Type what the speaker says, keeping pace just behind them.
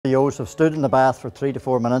The ewes have stood in the bath for 3 to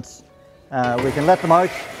 4 minutes. We can let them out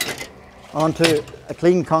onto a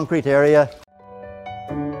clean concrete area.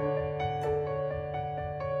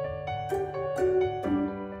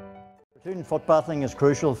 Routine footbathing is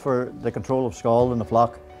crucial for the control of scald in the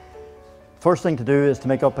flock. First thing to do is to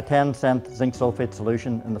make up a 10% zinc sulphate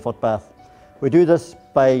solution in the footbath. We do this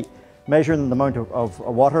by measuring the amount of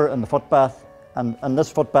water in the footbath, and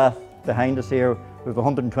this footbath behind us here, we have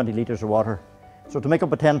 120 litres of water. So to make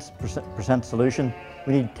up a 10% solution,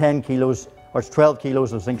 we need 10 kilos, or it's 12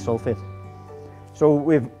 kilos of zinc sulphate. So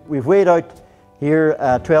we've weighed out here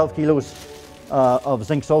 12 kilos of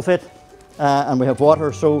zinc sulphate, and we have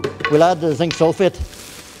water. So we'll add the zinc sulphate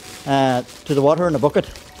to the water in a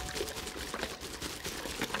bucket.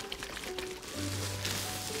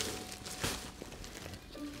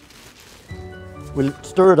 We'll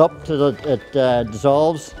stir it up till it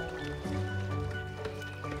dissolves.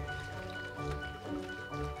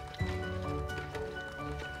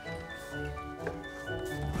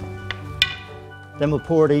 Then we'll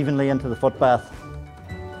pour it evenly into the footbath.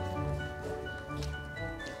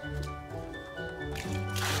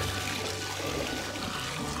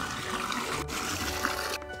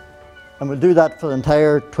 And we'll do that for the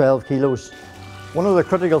entire 12 kilos. One of the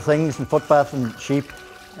critical things in footbathing sheep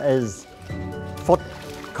is foot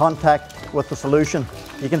contact with the solution.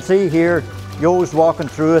 You can see here, ewes walking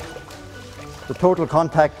through it. The total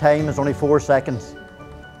contact time is only 4 seconds.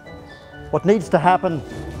 What needs to happen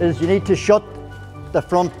is you need to shut the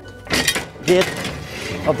front gate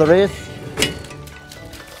of the race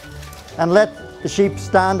and let the sheep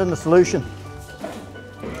stand in the solution.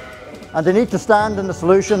 And they need to stand in the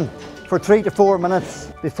solution for 3 to 4 minutes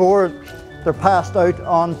before they're passed out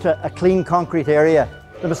onto a clean concrete area.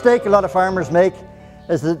 The mistake a lot of farmers make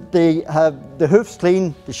is that they have the hoofs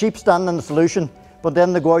clean, the sheep stand in the solution, but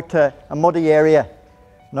then they go out to a muddy area.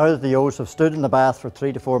 Now that the ewes have stood in the bath for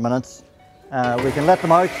 3 to 4 minutes, we can let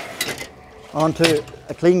them out onto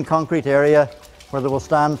a clean concrete area where they will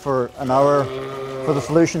stand for an hour for the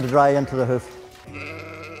solution to dry into the hoof.